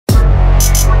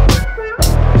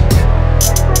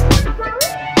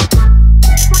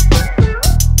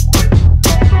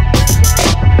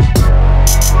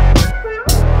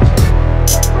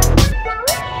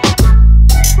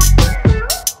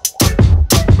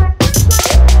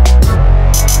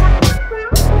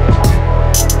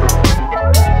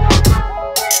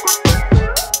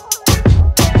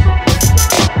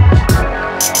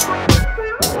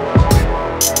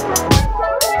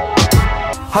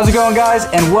going, guys,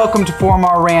 and welcome to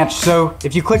FormWare Ranch. So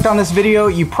if you clicked on this video,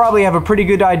 you probably have a pretty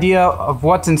good idea of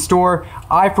what's in store.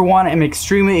 I, for one, am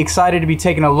extremely excited to be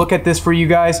taking a look at this for you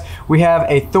guys. We have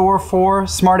a ThOR 4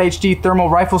 Smart HD thermal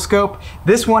rifle scope.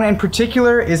 This one in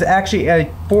particular is actually a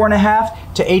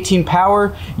 4.5 to 18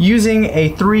 power using a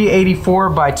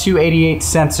 384 by 288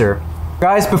 sensor.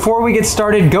 Guys, before we get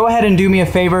started, go ahead and do me a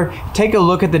favor. Take a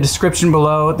look at the description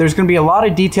below. There's going to be a lot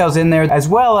of details in there, as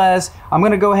well as I'm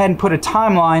going to go ahead and put a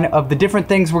timeline of the different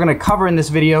things we're going to cover in this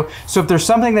video. So if there's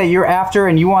something that you're after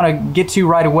and you want to get to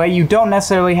right away, you don't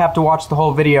necessarily have to watch the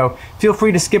whole video. Feel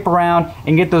free to skip around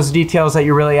and get those details that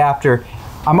you're really after.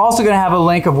 I'm also going to have a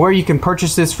link of where you can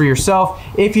purchase this for yourself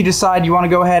if you decide you want to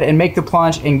go ahead and make the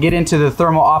plunge and get into the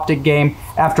thermal optic game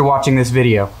after watching this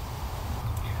video.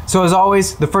 So as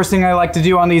always, the first thing I like to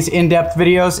do on these in-depth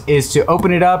videos is to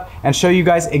open it up and show you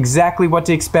guys exactly what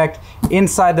to expect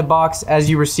inside the box as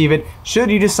you receive it, should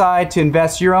you decide to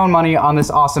invest your own money on this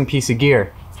awesome piece of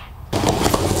gear.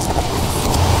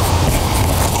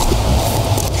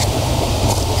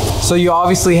 So you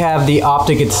obviously have the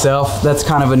optic itself. That's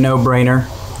kind of a no-brainer.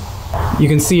 You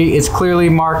can see it's clearly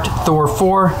marked ThOR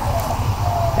 4,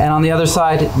 and on the other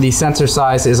side, the sensor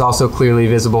size is also clearly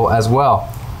visible as well.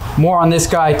 More on this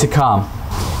guy to come.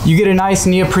 You get a nice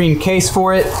neoprene case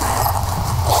for it,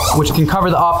 which can cover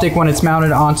the optic when it's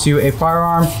mounted onto a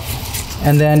firearm.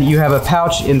 And then you have a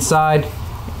pouch inside,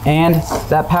 and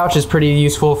that pouch is pretty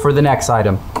useful for the next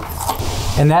item.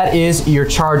 And that is your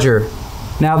charger.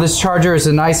 Now this charger is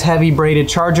a nice heavy braided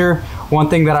charger. One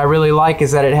thing that I really like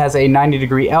is that it has a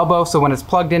 90-degree elbow, so when it's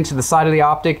plugged into the side of the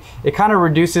optic, it kind of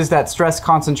reduces that stress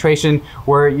concentration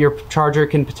where your charger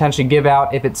can potentially give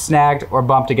out if it's snagged or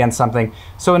bumped against something.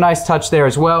 So a nice touch there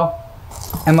as well.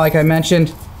 And like I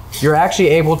mentioned, you're actually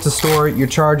able to store your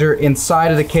charger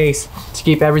inside of the case to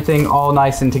keep everything all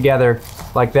nice and together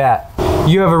like that.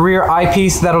 You have a rear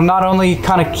eyepiece that'll not only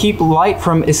kind of keep light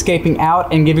from escaping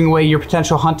out and giving away your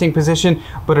potential hunting position,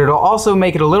 but it'll also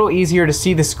make it a little easier to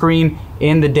see the screen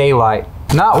in the daylight.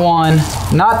 Not one,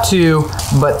 not two,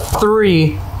 but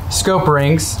 3 scope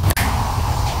rings.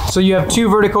 So you have 2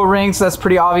 vertical rings, that's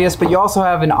pretty obvious, but you also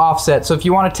have an offset. So if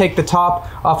you want to take the top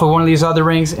off of one of these other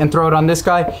rings and throw it on this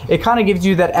guy, it kind of gives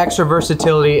you that extra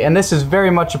versatility, and this is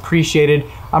very much appreciated.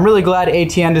 I'm really glad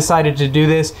ATN decided to do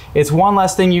this. It's one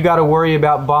less thing you got to worry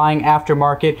about buying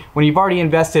aftermarket when you've already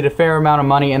invested a fair amount of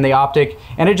money in the optic,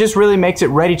 and it just really makes it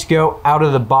ready to go out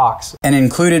of the box. An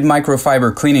included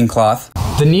microfiber cleaning cloth,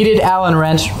 the needed Allen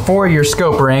wrench for your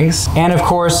scope rings, and of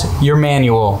course your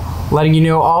manual, letting you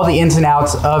know all the ins and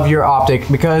outs of your optic,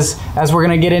 because as we're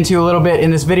going to get into a little bit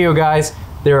in this video, guys,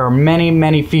 there are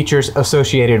many features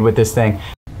associated with this thing.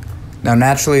 Now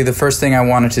naturally, the first thing I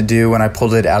wanted to do when I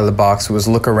pulled it out of the box was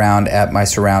look around at my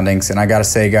surroundings, and I gotta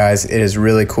say, guys, it is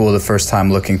really cool the first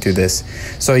time looking through this.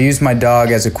 So I used my dog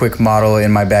as a quick model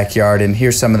in my backyard, and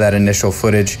here's some of that initial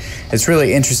footage. It's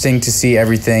really interesting to see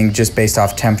everything just based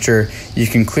off temperature. You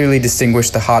can clearly distinguish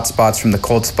the hot spots from the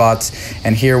cold spots,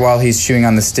 and here while he's chewing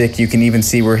on the stick, you can even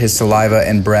see where his saliva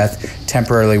and breath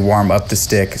temporarily warm up the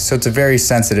stick. So it's a very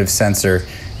sensitive sensor,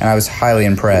 and I was highly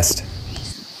impressed.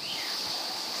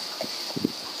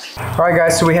 Alright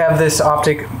guys, so we have this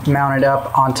optic mounted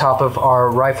up on top of our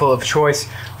rifle of choice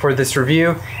for this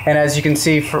review, and as you can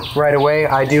see right away,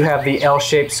 I do have the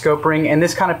L-shaped scope ring, and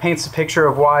this kind of paints a picture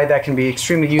of why that can be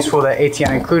extremely useful that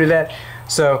ATN included that.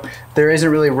 So there isn't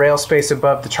really rail space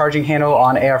above the charging handle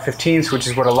on AR-15s, which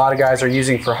is what a lot of guys are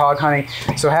using for hog hunting.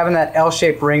 So having that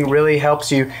L-shaped ring really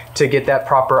helps you to get that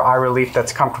proper eye relief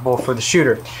that's comfortable for the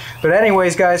shooter. But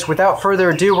anyways, guys, without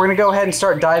further ado, we're gonna go ahead and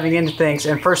start diving into things.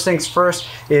 And first things first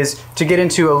is to get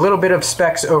into a little bit of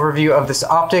specs overview of this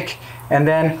optic, and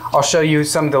then I'll show you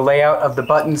some of the layout of the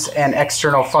buttons and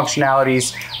external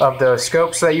functionalities of the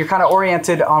scope so that you're kind of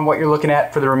oriented on what you're looking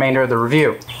at for the remainder of the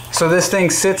review. So this thing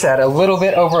sits at a little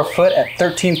bit over a foot at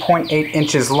 13.8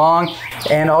 inches long,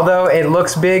 and although it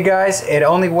looks big, guys, it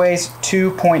only weighs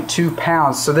 2.2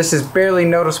 pounds. So this is barely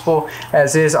noticeable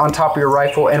as is on top of your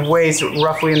rifle and weighs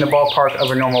roughly in the ballpark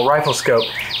of a normal rifle scope.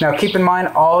 Now keep in mind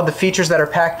all of the features that are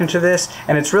packed into this,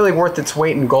 and it's really worth its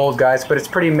weight in gold, guys, but it's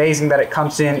pretty amazing that it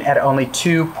comes in at only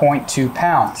 2.2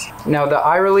 pounds. Now the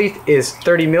eye relief is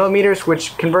 30 millimeters,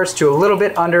 which converts to a little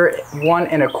bit under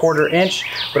 1¼ inch,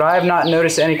 but I have not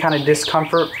noticed any kind of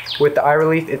discomfort with the eye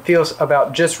relief. It feels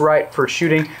about just right for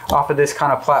shooting off of this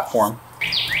kind of platform.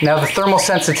 Now the thermal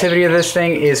sensitivity of this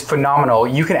thing is phenomenal.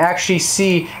 You can actually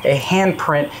see a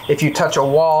handprint if you touch a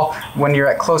wall when you're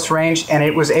at close range, and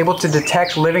it was able to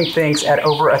detect living things at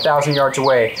over 1,000 yards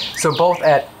away. So both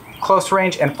at close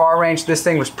range and far range, this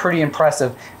thing was pretty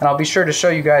impressive, and I'll be sure to show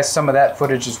you guys some of that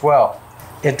footage as well.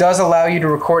 It does allow you to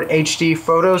record HD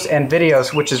photos and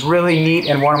videos, which is really neat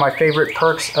and one of my favorite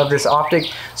perks of this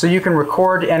optic. So you can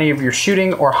record any of your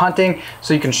shooting or hunting,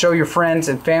 so you can show your friends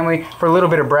and family for a little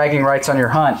bit of bragging rights on your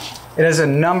hunt. It has a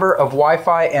number of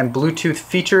Wi-Fi and Bluetooth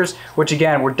features, which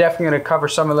again, we're definitely going to cover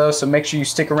some of those, so make sure you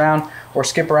stick around or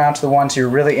skip around to the ones you're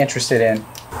really interested in.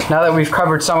 Now that we've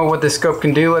covered some of what this scope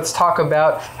can do, let's talk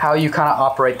about how you kind of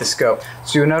operate the scope.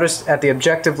 So you'll notice at the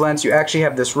objective lens, you actually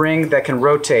have this ring that can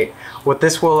rotate. What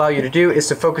this will allow you to do is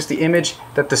to focus the image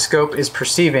that the scope is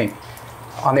perceiving.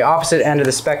 On the opposite end of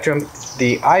the spectrum,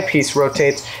 the eyepiece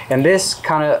rotates, and this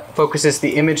kind of focuses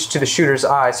the image to the shooter's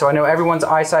eye. So I know everyone's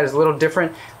eyesight is a little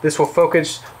different. This will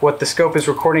focus what the scope is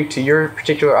recording to your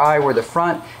particular eye, where the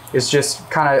front is just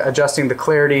kind of adjusting the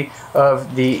clarity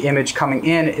of the image coming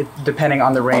in, depending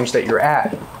on the range that you're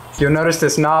at. You'll notice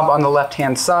this knob on the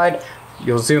left-hand side.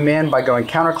 You'll zoom in by going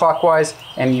counterclockwise,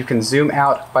 and you can zoom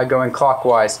out by going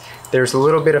clockwise. There's a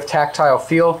little bit of tactile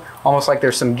feel, almost like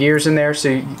there's some gears in there, so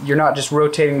you're not just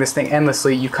rotating this thing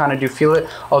endlessly, you kind of do feel it,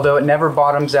 although it never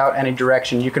bottoms out any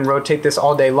direction. You can rotate this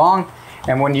all day long,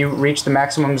 and when you reach the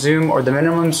maximum zoom or the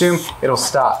minimum zoom, it'll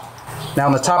stop. Now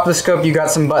on the top of the scope, you got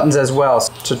some buttons as well.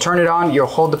 To turn it on, you'll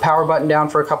hold the power button down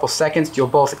for a couple seconds. You'll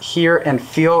both hear and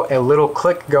feel a little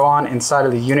click go on inside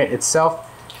of the unit itself.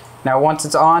 Now once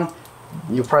it's on,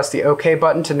 you'll press the OK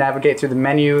button to navigate through the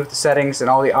menu, the settings, and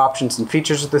all the options and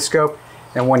features of the scope.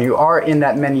 And when you are in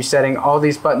that menu setting, all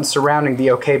these buttons surrounding the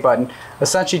OK button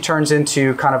essentially turns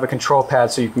into kind of a control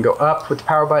pad. So you can go up with the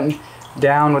power button,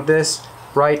 down with this,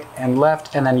 right and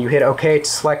left, and then you hit OK to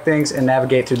select things and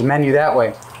navigate through the menu that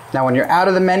way. Now when you're out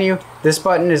of the menu, this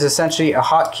button is essentially a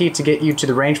hotkey to get you to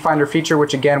the rangefinder feature,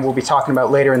 which again we'll be talking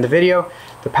about later in the video.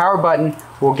 The power button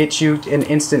will get you an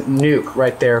instant nuke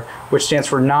right there, which stands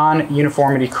for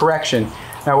non-uniformity correction.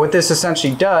 Now what this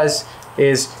essentially does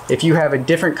is if you have a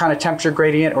different kind of temperature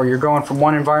gradient, or you're going from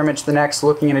one environment to the next,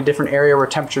 looking in a different area where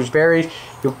temperatures vary,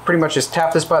 you'll pretty much just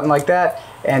tap this button like that,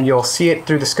 and you'll see it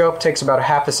through the scope. It takes about a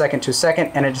half a second to a second,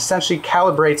 and it essentially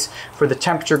calibrates for the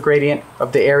temperature gradient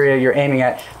of the area you're aiming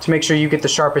at to make sure you get the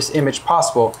sharpest image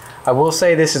possible. I will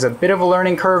say this is a bit of a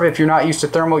learning curve. If you're not used to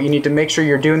thermal, you need to make sure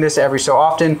you're doing this every so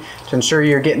often to ensure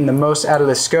you're getting the most out of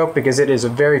the scope, because it is a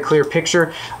very clear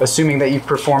picture, assuming that you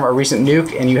perform a recent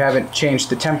nuke and you haven't changed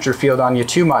the temperature field on you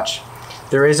too much.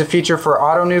 There is a feature for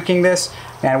auto nuking this,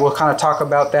 and we'll kind of talk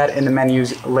about that in the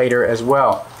menus later as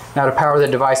well. Now to power the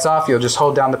device off, you'll just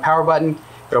hold down the power button.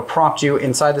 It'll prompt you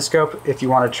inside the scope if you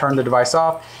want to turn the device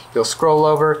off. You'll scroll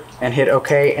over and hit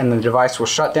OK, and the device will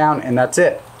shut down, and that's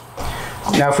it.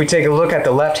 Now if we take a look at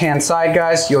the left-hand side,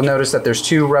 guys, you'll notice that there's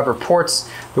two rubber ports.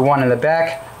 The one in the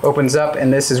back opens up,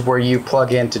 and this is where you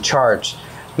plug in to charge.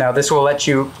 Now this will let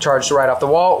you charge right off the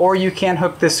wall, or you can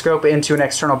hook this scope into an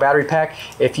external battery pack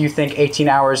if you think 18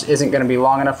 hours isn't going to be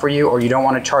long enough for you, or you don't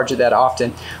want to charge it that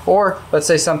often. Or let's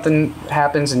say something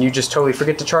happens and you just totally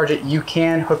forget to charge it, you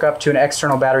can hook up to an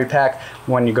external battery pack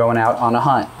when you're going out on a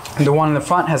hunt. The one in the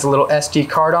front has a little SD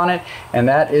card on it, and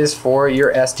that is for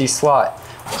your SD slot.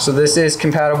 So this is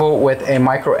compatible with a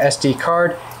micro SD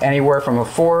card, anywhere from a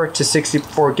 4 to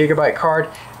 64 gigabyte card,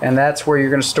 and that's where you're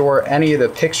going to store any of the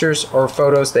pictures or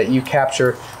photos that you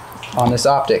capture on this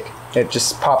optic. It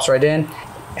just pops right in,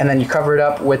 and then you cover it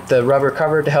up with the rubber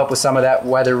cover to help with some of that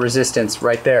weather resistance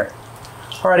right there.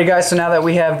 Alrighty guys, so now that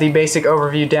we have the basic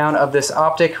overview down of this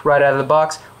optic right out of the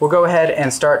box, we'll go ahead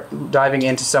and start diving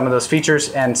into some of those features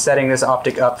and setting this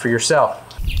optic up for yourself.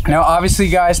 Now obviously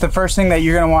guys, the first thing that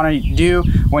you're going to want to do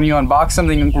when you unbox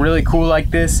something really cool like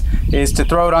this is to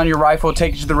throw it on your rifle,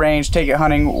 take it to the range, take it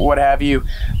hunting, what have you.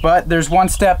 But there's one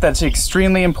step that's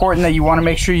extremely important that you want to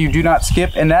make sure you do not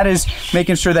skip, and that is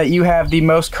making sure that you have the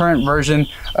most current version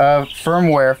of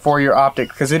firmware for your optic,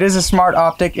 because it is a smart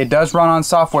optic, it does run on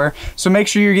software, so make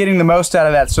sure you're getting the most out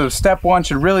of that. So step one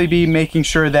should really be making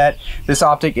sure that this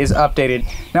optic is updated.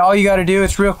 Now all you got to do,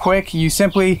 it's real quick, you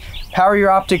simply power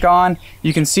your optic on.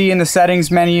 You can see in the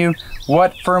settings menu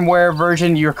what firmware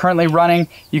version you're currently running.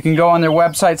 You can go on their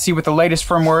website, see what the latest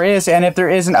firmware is, and if there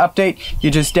is an update, you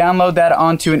just download that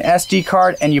onto an SD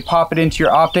card and you pop it into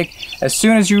your optic. As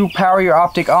soon as you power your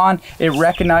optic on, it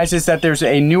recognizes that there's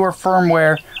a newer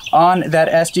firmware on that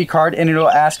SD card, and it'll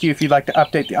ask you if you'd like to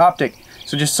update the optic.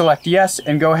 So just select yes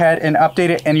and go ahead and update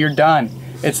it, and you're done.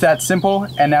 It's that simple,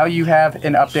 and now you have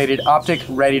an updated optic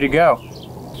ready to go.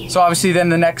 So obviously then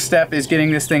the next step is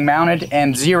getting this thing mounted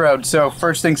and zeroed. So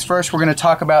first things first, we're going to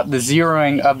talk about the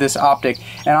zeroing of this optic.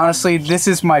 And honestly, this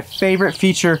is my favorite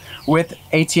feature with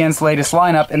ATN's latest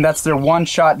lineup, and that's their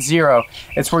one-shot zero.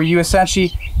 It's where you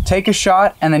essentially take a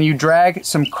shot and then you drag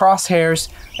some crosshairs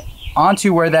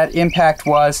onto where that impact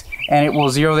was, and it will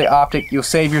zero the optic. You'll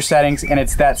save your settings, and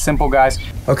it's that simple, guys.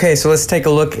 Okay, so let's take a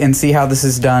look and see how this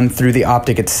is done through the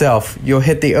optic itself. You'll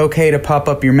hit the OK to pop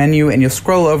up your menu, and you'll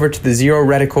scroll over to the zero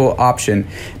reticle option.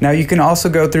 Now you can also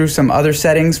go through some other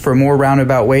settings for a more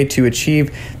roundabout way to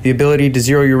achieve the ability to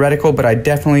zero your reticle, but I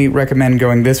definitely recommend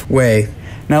going this way.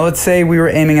 Now let's say we were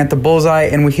aiming at the bullseye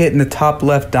and we hit in the top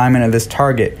left diamond of this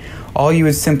target. All you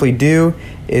would simply do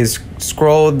is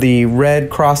scroll the red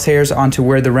crosshairs onto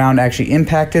where the round actually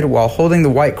impacted while holding the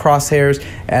white crosshairs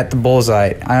at the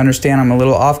bullseye. I understand I'm a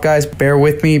little off, guys. Bear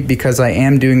with me because I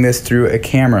am doing this through a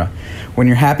camera. When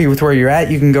you're happy with where you're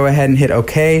at, you can go ahead and hit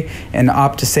OK and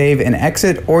opt to save and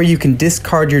exit, or you can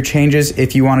discard your changes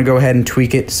if you want to go ahead and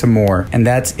tweak it some more. And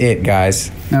that's it,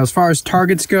 guys. Now, as far as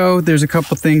targets go, there's a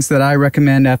couple things that I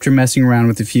recommend after messing around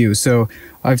with a few. So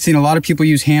I've seen a lot of people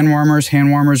use hand warmers. Hand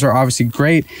warmers are obviously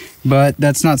great, but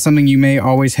that's not something you may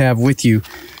always have with you.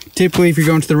 Typically, if you're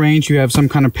going to the range, you have some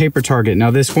kind of paper target. Now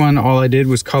this one, all I did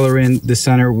was color in the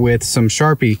center with some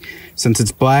Sharpie. Since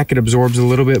it's black, it absorbs a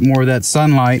little bit more of that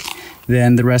sunlight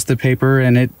than the rest of the paper,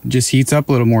 and it just heats up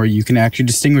a little more. You can actually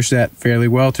distinguish that fairly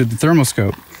well through the thermal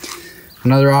scope.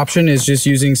 Another option is just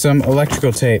using some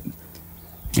electrical tape.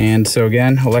 And so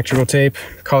again, electrical tape,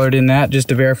 colored in that just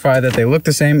to verify that they look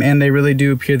the same, and they really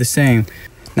do appear the same.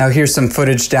 Now here's some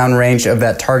footage downrange of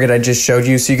that target I just showed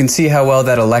you, so you can see how well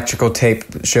that electrical tape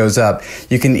shows up.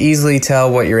 You can easily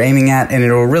tell what you're aiming at, and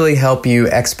it'll really help you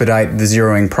expedite the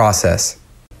zeroing process.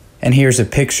 And here's a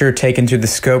picture taken through the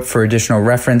scope for additional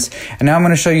reference. And now I'm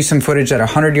going to show you some footage at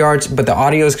 100 yards, but the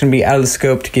audio is going to be out of the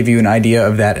scope to give you an idea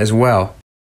of that as well.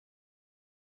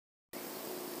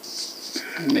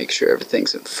 Make sure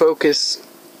everything's in focus.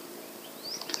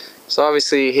 So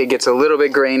obviously it gets a little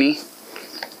bit grainy,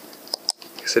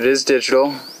 because it is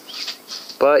digital,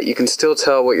 but you can still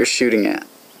tell what you're shooting at.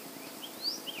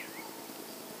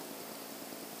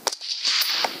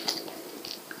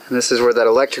 And this is where that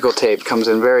electrical tape comes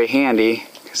in very handy,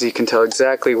 because you can tell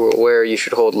exactly where you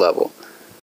should hold level.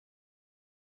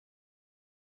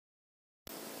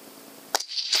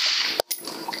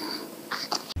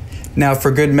 Now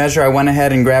for good measure, I went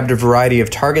ahead and grabbed a variety of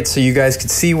targets so you guys could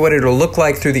see what it'll look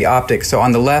like through the optic. So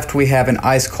on the left we have an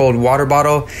ice cold water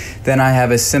bottle, then I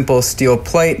have a simple steel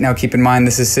plate. Now keep in mind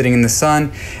this is sitting in the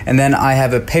sun, and then I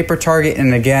have a paper target,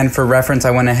 and again for reference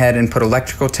I went ahead and put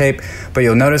electrical tape, but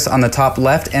you'll notice on the top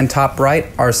left and top right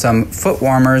are some foot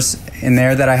warmers in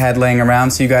there that I had laying around,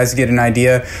 so you guys get an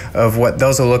idea of what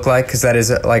those will look like, because that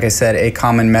is, like I said, a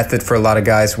common method for a lot of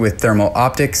guys with thermal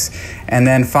optics. And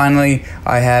then finally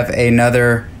I have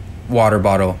another water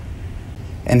bottle.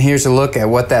 And here's a look at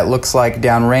what that looks like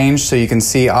downrange. So you can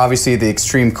see obviously the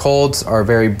extreme colds are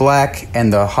very black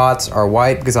and the hots are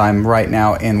white, because I'm right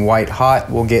now in white hot.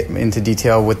 We'll get into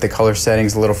detail with the color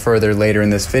settings a little further later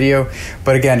in this video.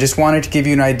 But again, just wanted to give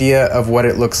you an idea of what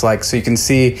it looks like. So you can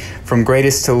see from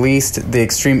greatest to least, the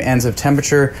extreme ends of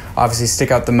temperature obviously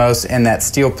stick out the most, and that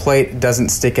steel plate doesn't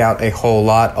stick out a whole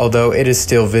lot, although it is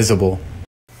still visible.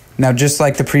 Now, just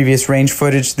like the previous range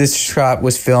footage, this shot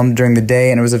was filmed during the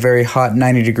day, and it was a very hot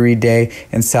 90-degree day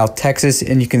in South Texas,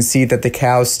 and you can see that the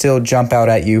cows still jump out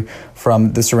at you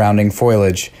from the surrounding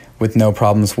foliage with no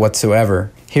problems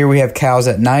whatsoever. Here we have cows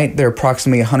at night. They're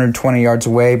approximately 120 yards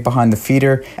away behind the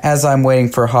feeder as I'm waiting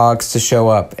for hogs to show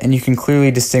up, and you can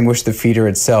clearly distinguish the feeder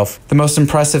itself. The most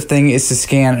impressive thing is to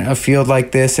scan a field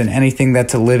like this, and anything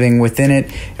that's living within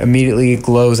it immediately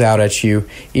glows out at you.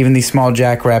 Even these small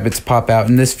jackrabbits pop out,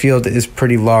 and this field is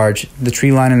pretty large. The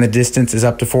tree line in the distance is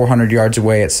up to 400 yards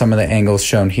away at some of the angles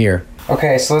shown here.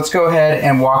 Okay, so let's go ahead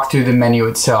and walk through the menu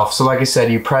itself. So like I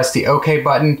said, you press the OK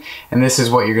button, and this is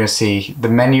what you're going to see. The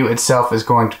menu itself is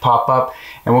going to pop up,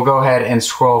 and we'll go ahead and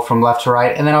scroll from left to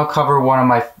right, and then I'll cover one of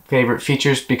my favorite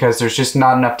features because there's just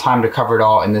not enough time to cover it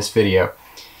all in this video.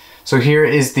 So here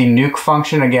is the nuke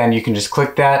function. Again, you can just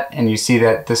click that, and you see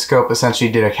that the scope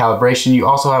essentially did a calibration. You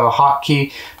also have a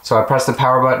hotkey, so I press the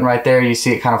power button right there. You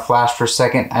see it kind of flash for a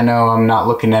second. I know I'm not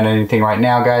looking at anything right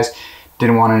now, guys.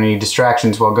 Didn't want any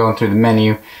distractions while going through the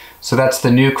menu. So that's the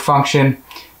nuke function.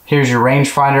 Here's your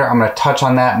rangefinder. I'm going to touch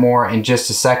on that more in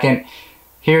just a second.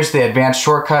 Here's the advanced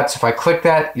shortcuts. If I click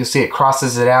that, you'll see it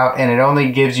crosses it out, and it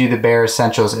only gives you the bare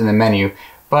essentials in the menu.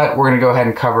 But we're going to go ahead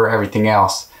and cover everything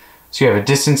else. So you have a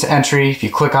distance entry. If you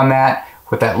click on that,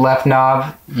 with that left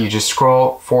knob, you just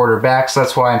scroll forward or back. So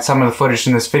that's why in some of the footage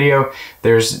in this video,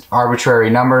 there's arbitrary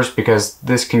numbers, because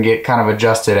this can get kind of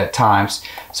adjusted at times.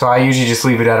 So I usually just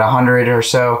leave it at 100 or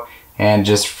so and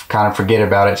just kind of forget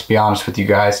about it, to be honest with you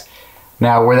guys.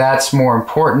 Now, where that's more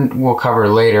important, we'll cover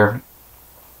later.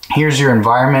 Here's your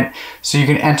environment. So you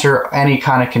can enter any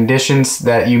kind of conditions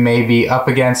that you may be up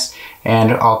against.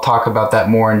 and I'll talk about that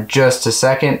more in just a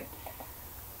second.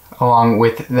 Along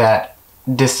with that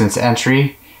distance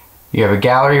entry, you have a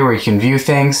gallery where you can view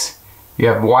things. You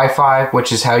have Wi-Fi,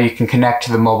 which is how you can connect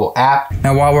to the mobile app.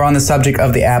 Now, while we're on the subject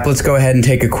of the app, let's go ahead and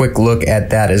take a quick look at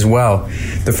that as well.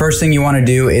 The first thing you want to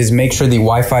do is make sure the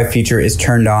Wi-Fi feature is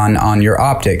turned on your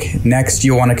Optic. Next,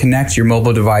 you'll want to connect your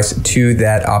mobile device to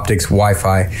that Optic's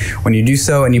Wi-Fi. When you do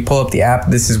so and you pull up the app,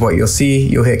 this is what you'll see.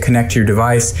 You'll hit connect to your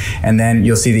device, and then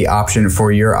you'll see the option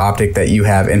for your Optic that you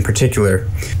have in particular.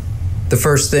 The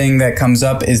first thing that comes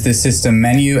up is the system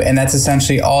menu, and that's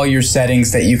essentially all your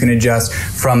settings that you can adjust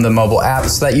from the mobile app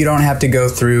so that you don't have to go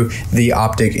through the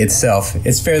Optic itself.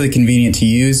 It's fairly convenient to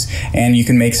use, and you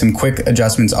can make some quick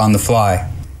adjustments on the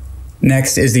fly.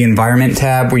 Next is the environment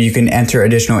tab, where you can enter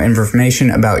additional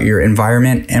information about your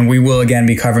environment, and we will again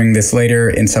be covering this later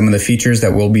in some of the features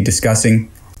that we'll be discussing.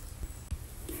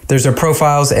 There's a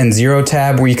Profiles and Zero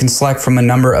tab where you can select from a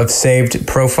number of saved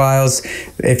profiles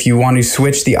if you want to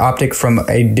switch the Optic from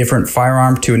a different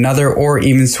firearm to another, or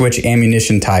even switch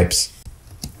ammunition types.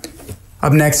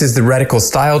 Up next is the Reticle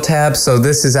Style tab. So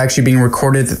this is actually being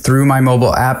recorded through my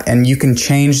mobile app, and you can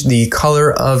change the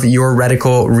color of your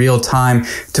reticle real time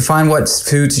to find what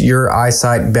suits your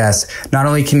eyesight best. Not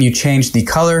only can you change the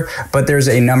color, but there's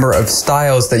a number of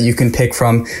styles that you can pick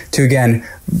from to, again,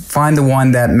 find the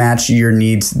one that match your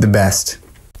needs the best.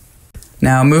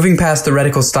 Now, moving past the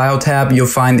Reticle Style tab, you'll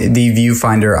find the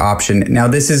Viewfinder option. Now,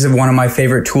 this is one of my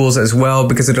favorite tools as well,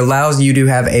 because it allows you to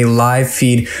have a live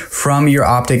feed from your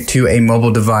Optic to a mobile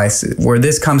device. Where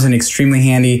this comes in extremely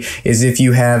handy is if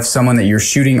you have someone that you're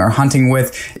shooting or hunting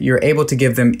with, you're able to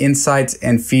give them insights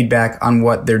and feedback on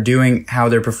what they're doing, how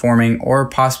they're performing, or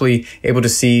possibly able to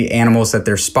see animals that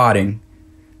they're spotting.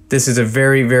 This is a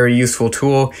very, very useful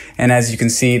tool, and as you can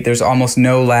see, there's almost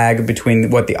no lag between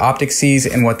what the Optic sees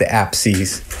and what the app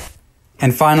sees.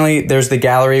 And finally, there's the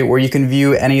gallery, where you can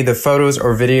view any of the photos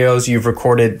or videos you've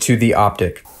recorded to the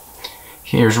Optic.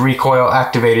 Here's recoil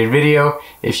activated video.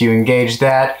 If you engage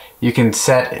that, you can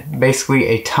set basically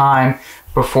a time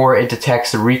before it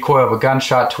detects the recoil of a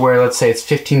gunshot, to where, let's say it's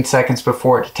 15 seconds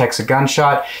before it detects a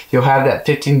gunshot. You'll have that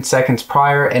 15 seconds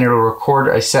prior, and it'll record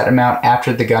a set amount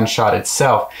after the gunshot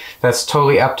itself. That's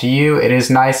totally up to you. It is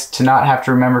nice to not have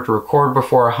to remember to record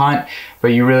before a hunt,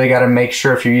 but you really got to make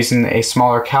sure, if you're using a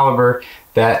smaller caliber,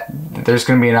 that there's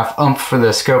going to be enough oomph for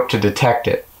the scope to detect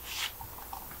it.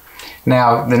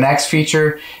 Now, the next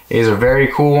feature is a very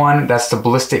cool one. That's the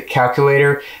ballistic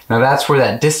calculator. Now, that's where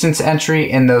that distance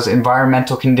entry and those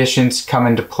environmental conditions come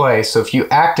into play. So if you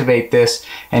activate this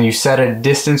and you set a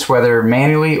distance, whether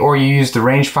manually or you use the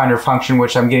rangefinder function,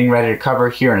 which I'm getting ready to cover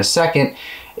here in a second,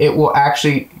 it will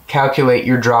actually calculate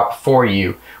your drop for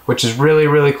you, which is really,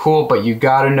 really cool. But you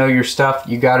got to know your stuff.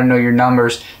 You got to know your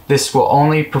numbers. This will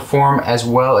only perform as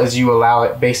well as you allow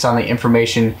it based on the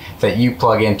information that you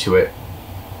plug into it.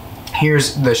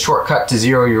 Here's the shortcut to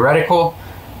zero your reticle.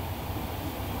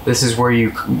 This is where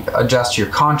you adjust your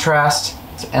contrast.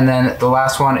 And then the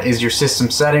last one is your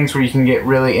system settings, where you can get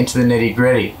really into the nitty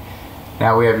gritty.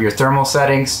 Now we have your thermal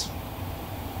settings.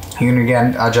 You can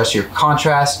again adjust your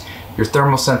contrast. Your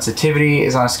thermal sensitivity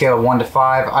is on a scale of 1 to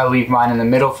 5. I leave mine in the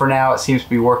middle for now. It seems to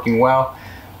be working well.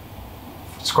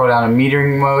 Scroll down to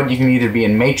metering mode. You can either be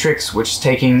in matrix, which is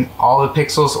taking all the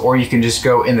pixels, or you can just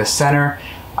go in the center.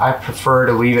 I prefer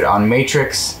to leave it on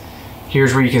matrix.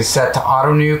 Here's where you can set to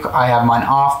auto nuke. I have mine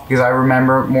off because I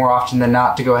remember more often than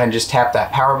not to go ahead and just tap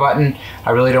that power button.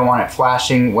 I really don't want it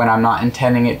flashing when I'm not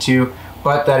intending it to,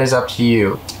 but that is up to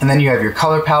you. And then you have your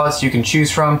color palettes you can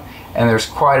choose from, and there's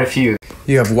quite a few.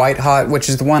 You have white hot, which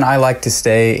is the one I like to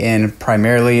stay in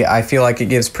primarily. I feel like it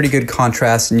gives pretty good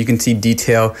contrast, and you can see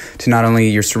detail to not only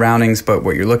your surroundings but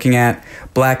what you're looking at.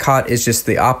 Black hot is just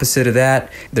the opposite of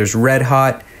that. There's red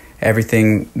hot.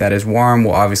 Everything that is warm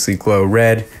will obviously glow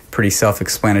red. Pretty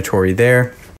self-explanatory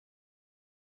there.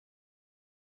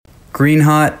 Green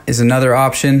hot is another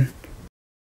option.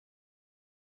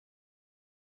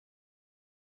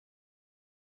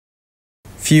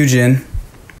 Fusion.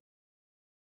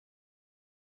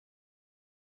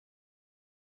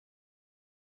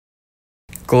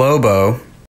 Globo.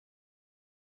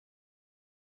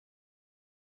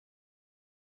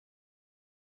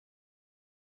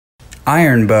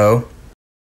 Iron bow.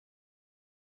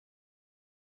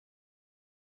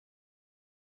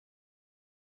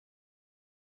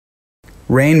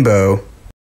 Rainbow.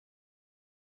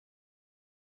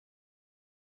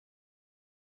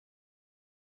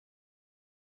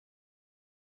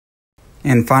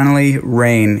 And finally,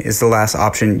 rain is the last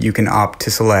option you can opt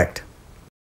to select.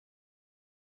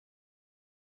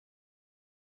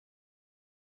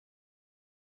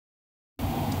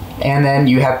 And then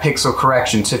you have pixel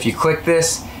correction. So if you click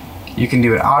this, you can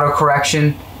do an auto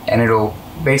correction and it'll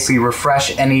basically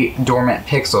refresh any dormant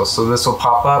pixels. So this will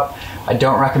pop up. I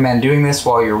don't recommend doing this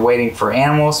while you're waiting for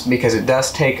animals because it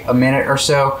does take a minute or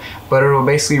so, but it will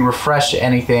basically refresh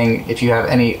anything. If you have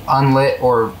any unlit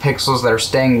or pixels that are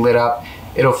staying lit up,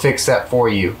 it'll fix that for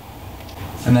you.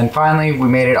 And then finally, we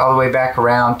made it all the way back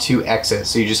around to exit.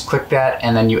 So you just click that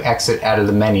and then you exit out of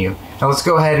the menu. Now let's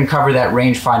go ahead and cover that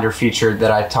rangefinder feature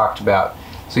that I talked about.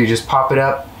 So you just pop it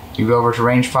up, you go over to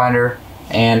rangefinder,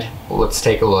 and let's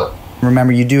take a look.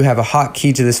 Remember, you do have a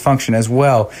hotkey to this function as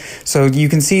well. So you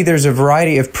can see there's a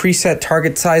variety of preset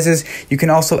target sizes. You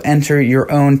can also enter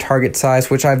your own target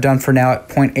size, which I've done for now at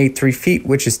 0.83 feet,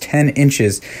 which is 10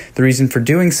 inches. The reason for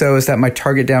doing so is that my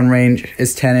target down range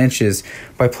is 10 inches.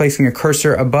 By placing a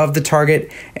cursor above the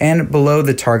target and below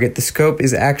the target, the scope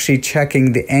is actually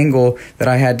checking the angle that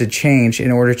I had to change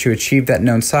in order to achieve that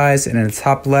known size. And in the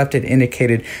top left, it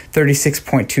indicated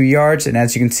 36.2 yards. And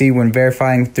as you can see, when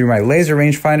verifying through my laser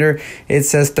rangefinder, it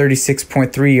says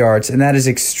 36.3 yards, and that is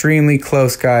extremely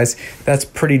close, guys. That's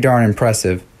pretty darn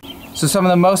impressive. So some of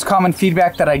the most common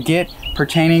feedback that I get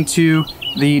pertaining to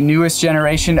the newest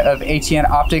generation of ATN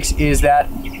optics is that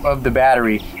of the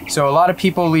battery. So a lot of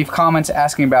people leave comments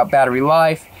asking about battery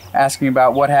life, asking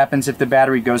about what happens if the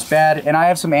battery goes bad, and I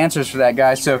have some answers for that,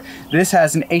 guys. So this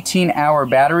has an 18-hour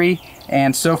battery,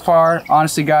 and so far,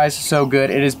 honestly, guys, so good.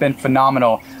 It has been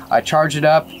phenomenal. I charge it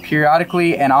up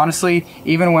periodically, and honestly,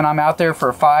 even when I'm out there for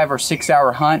a 5 or 6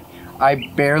 hour hunt,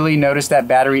 I barely notice that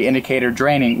battery indicator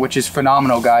draining, which is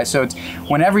phenomenal, guys. So it's,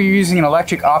 whenever you're using an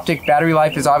electric optic, battery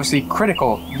life is obviously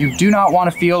critical. You do not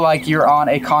want to feel like you're on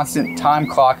a constant time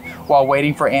clock while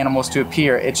waiting for animals to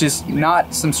appear. It's just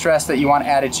not some stress that you want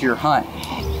added to your hunt.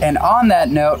 And on that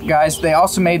note, guys, they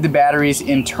also made the batteries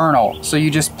internal. So you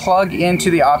just plug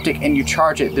into the optic and you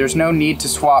charge it. There's no need to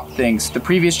swap things. The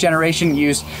previous generation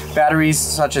used batteries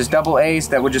such as AA's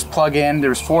that would just plug in.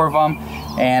 There's 4 of them,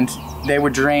 and they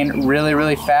would drain really,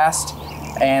 really fast.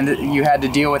 And you had to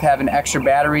deal with having extra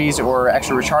batteries or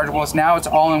extra rechargeables. Now it's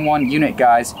all in one unit,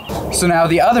 guys. So now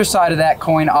the other side of that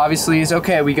coin obviously is,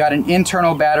 okay, we got an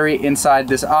internal battery inside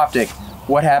this optic.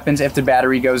 What happens if the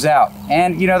battery goes out?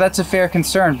 And you know, that's a fair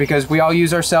concern because we all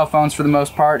use our cell phones for the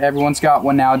most part. Everyone's got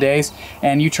one nowadays,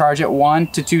 and you charge it 1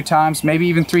 to 2 times, maybe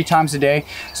even 3 times a day.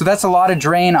 So that's a lot of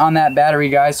drain on that battery,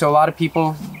 guys. So a lot of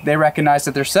people, they recognize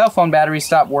that their cell phone batteries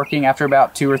stop working after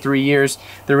about 2 or 3 years.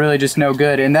 They're really just no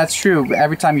good. And that's true.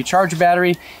 Every time you charge a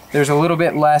battery, there's a little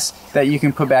bit less that you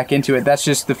can put back into it. That's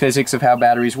just the physics of how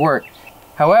batteries work.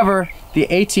 However, the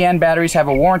ATN batteries have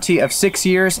a warranty of 6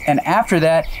 years, and after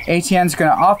that, ATN is going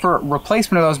to offer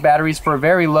replacement of those batteries for a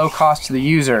very low cost to the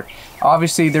user.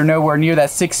 Obviously, they're nowhere near that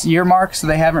 6-year mark, so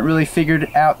they haven't really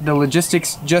figured out the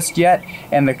logistics just yet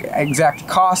and the exact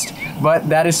cost, but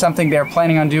that is something they're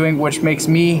planning on doing, which makes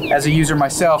me, as a user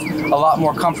myself, a lot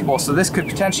more comfortable. So this could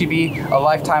potentially be a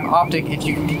lifetime optic if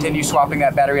you can continue swapping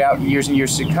that battery out years and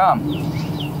years to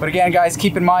come. But again, guys,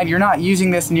 keep in mind, you're not using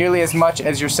this nearly as much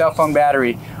as your cell phone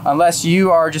battery. Unless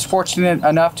you are just fortunate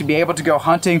enough to be able to go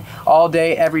hunting all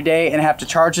day, every day, and have to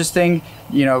charge this thing,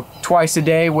 you know, twice a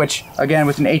day, which again,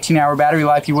 with an 18-hour battery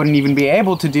life, you wouldn't even be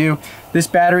able to do. This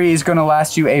battery is gonna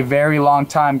last you a very long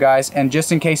time, guys. And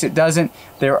just in case it doesn't,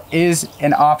 there is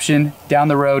an option down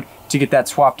the road to get that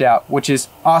swapped out, which is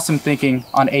awesome thinking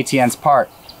on ATN's part.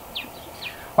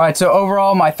 All right, so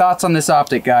overall, my thoughts on this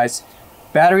optic, guys.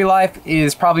 Battery life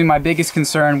is probably my biggest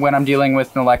concern when I'm dealing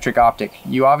with an electric optic.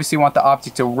 You obviously want the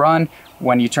optic to run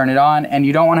when you turn it on, and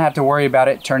you don't want to have to worry about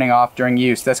it turning off during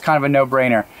use. That's kind of a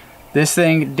no-brainer. This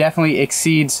thing definitely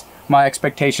exceeds my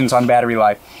expectations on battery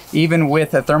life. Even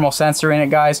with a thermal sensor in it,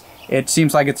 guys, it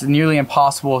seems like it's nearly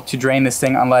impossible to drain this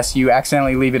thing unless you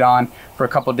accidentally leave it on for a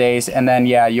couple days, and then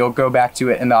yeah, you'll go back to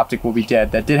it and the optic will be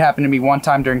dead. That did happen to me one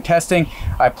time during testing.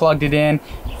 I plugged it in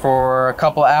for a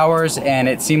couple hours and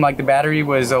it seemed like the battery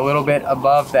was a little bit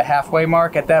above the halfway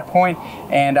mark at that point,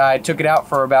 and I took it out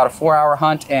for about a 4-hour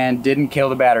hunt and didn't kill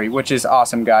the battery, which is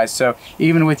awesome, guys. So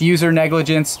even with user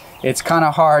negligence, it's kind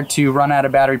of hard to run out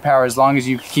of battery power as long as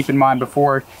you keep in mind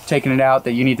before taking it out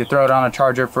that you need to throw it on a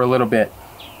charger for a little bit.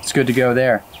 It's good to go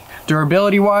there.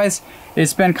 Durability wise,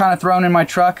 it's been kind of thrown in my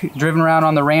truck, driven around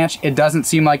on the ranch. It doesn't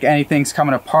seem like anything's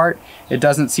coming apart. It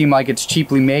doesn't seem like it's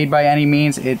cheaply made by any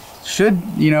means. It should,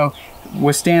 you know,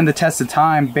 withstand the test of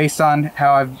time based on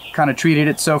how I've kind of treated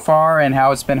it so far and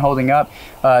how it's been holding up.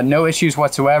 No issues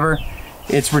whatsoever.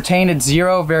 It's retained at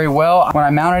 0 very well. When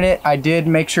I mounted it, I did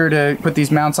make sure to put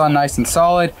these mounts on nice and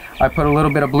solid. I put a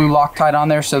little bit of blue Loctite on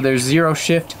there so there's 0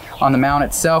 shift on the mount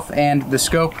itself, and the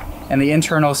scope and the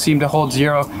internals seem to hold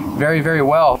zero very, very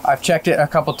well. I've checked it a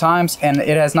couple times and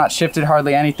it has not shifted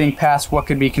hardly anything past what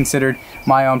could be considered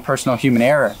my own personal human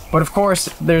error. But of course,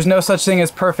 there's no such thing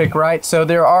as perfect, right? So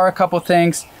there are a couple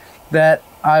things that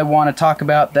I want to talk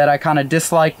about that I kind of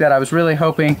dislike, that I was really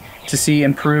hoping to see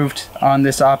improved on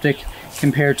this Optic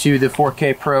compared to the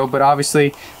 4K Pro, but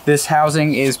obviously this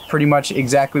housing is pretty much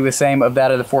exactly the same of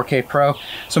that of the 4K Pro.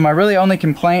 So my really only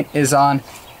complaint is on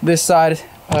this side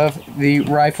of the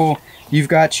rifle. You've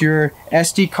got your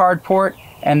SD card port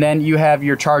and then you have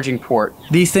your charging port.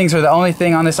 These things are the only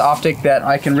thing on this Optic that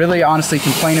I can really honestly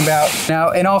complain about.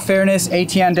 Now, in all fairness,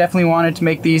 ATN definitely wanted to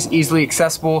make these easily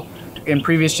accessible. In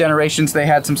previous generations, they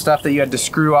had some stuff that you had to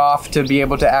screw off to be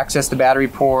able to access the battery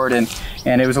port, and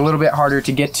it was a little bit harder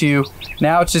to get to.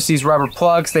 Now it's just these rubber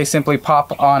plugs. They simply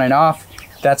pop on and off.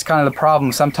 That's kind of the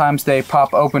problem. Sometimes they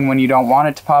pop open when you don't want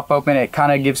it to pop open. It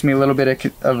kind of gives me a little bit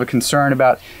of a concern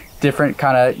about different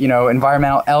kind of, you know,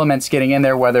 environmental elements getting in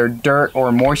there, whether dirt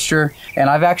or moisture. And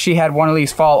I've actually had one of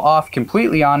these fall off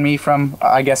completely on me from,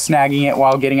 I guess, snagging it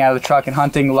while getting out of the truck and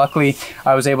hunting. Luckily,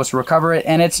 I was able to recover it,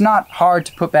 and it's not hard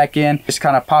to put back in. Just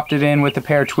kind of popped it in with a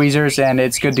pair of tweezers and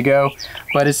it's good to go.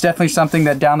 But it's definitely something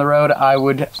that down the road I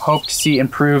would hope to see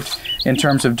improved in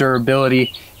terms of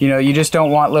durability. You know, you just don't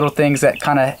want little things that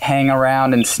kind of hang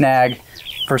around and snag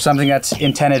for something that's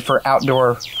intended for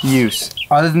outdoor use.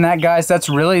 Other than that, guys, that's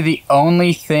really the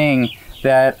only thing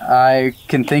that I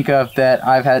can think of that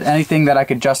I've had anything that I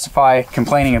could justify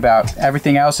complaining about.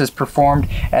 Everything else has performed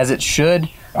as it should.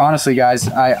 Honestly, guys,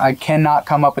 I cannot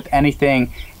come up with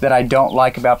anything that I don't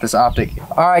like about this Optic.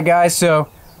 All right, guys, so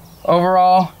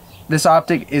overall, this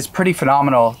Optic is pretty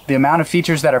phenomenal. The amount of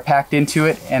features that are packed into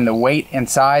it and the weight and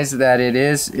size that it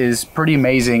is pretty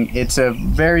amazing. It's a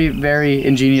very, very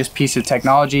ingenious piece of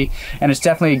technology, and it's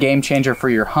definitely a game changer for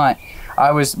your hunt.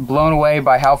 I was blown away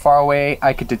by how far away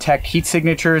I could detect heat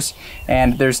signatures,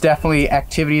 and there's definitely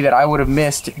activity that I would have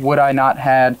missed would I not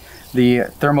had the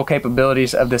thermal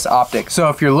capabilities of this Optic. So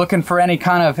if you're looking for any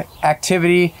kind of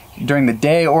activity during the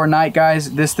day or night,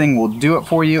 guys, this thing will do it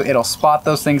for you. It'll spot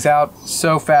those things out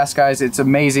so fast, guys. It's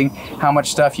amazing how much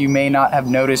stuff you may not have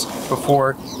noticed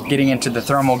before getting into the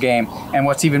thermal game. And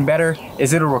what's even better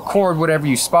is it'll record whatever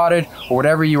you spotted or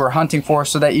whatever you were hunting for,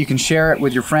 so that you can share it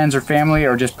with your friends or family,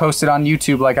 or just post it on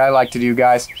YouTube like I like to do,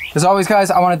 guys. As always,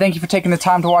 guys, I want to thank you for taking the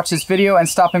time to watch this video and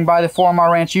stopping by the 4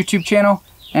 Ranch YouTube channel,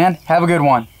 and have a good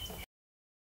one.